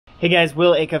Hey guys,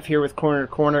 Will Acuff here with Corner to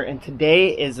Corner, and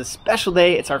today is a special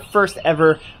day. It's our first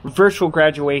ever virtual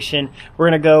graduation. We're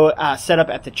gonna go set up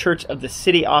at the Church of the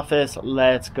City office.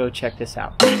 Let's go check this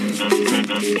out.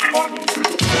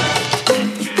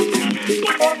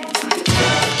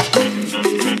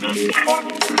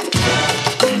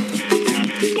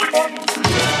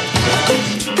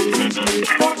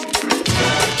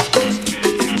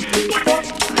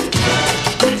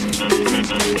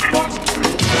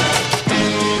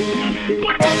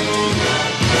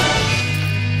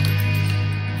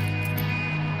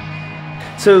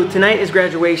 So tonight is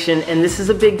graduation, and this is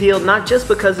a big deal, not just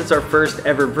because it's our first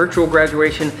ever virtual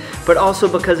graduation, but also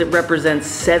because it represents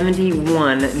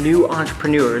 71 new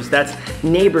entrepreneurs. That's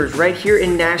neighbors right here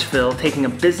in Nashville taking a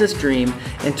business dream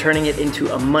and turning it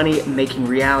into a money-making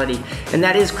reality. And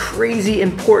that is crazy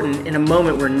important in a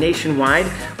moment where nationwide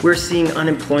we're seeing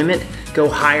unemployment go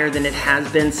higher than it has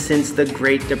been since the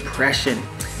Great Depression.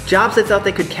 Jobs I thought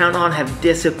they could count on have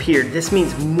disappeared. This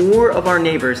means more of our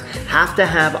neighbors have to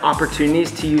have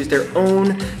opportunities to use their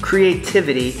own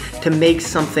creativity to make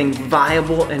something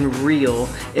viable and real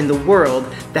in the world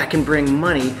that can bring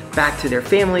money back to their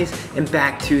families and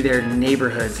back to their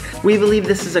neighborhoods. We believe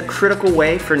this is a critical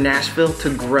way for Nashville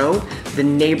to grow the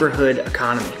neighborhood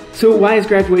economy. So why is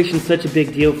graduation such a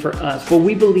big deal for us? Well,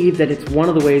 we believe that it's one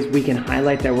of the ways we can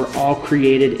highlight that we're all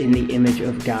created in the image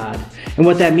of God. And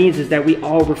what that means is that we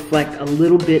all reflect a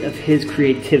little bit of His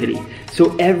creativity.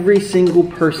 So every single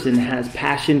person has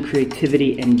passion,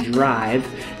 creativity, and drive,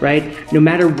 right? No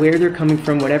matter where they're coming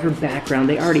from, whatever background,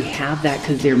 they already have that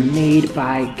because they're made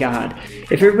by God.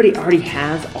 If everybody already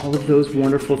has all of those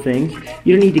wonderful things,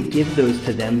 you don't need to give those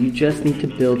to them. You just need to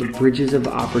build bridges of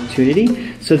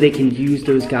opportunity so they can use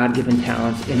those God-given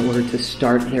talents in order to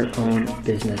start their own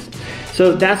business.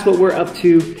 So that's what we're up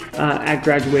to at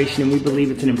graduation, and we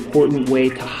believe it's an important way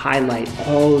to highlight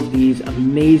all of these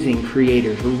amazing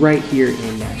creators right here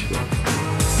in Nashville.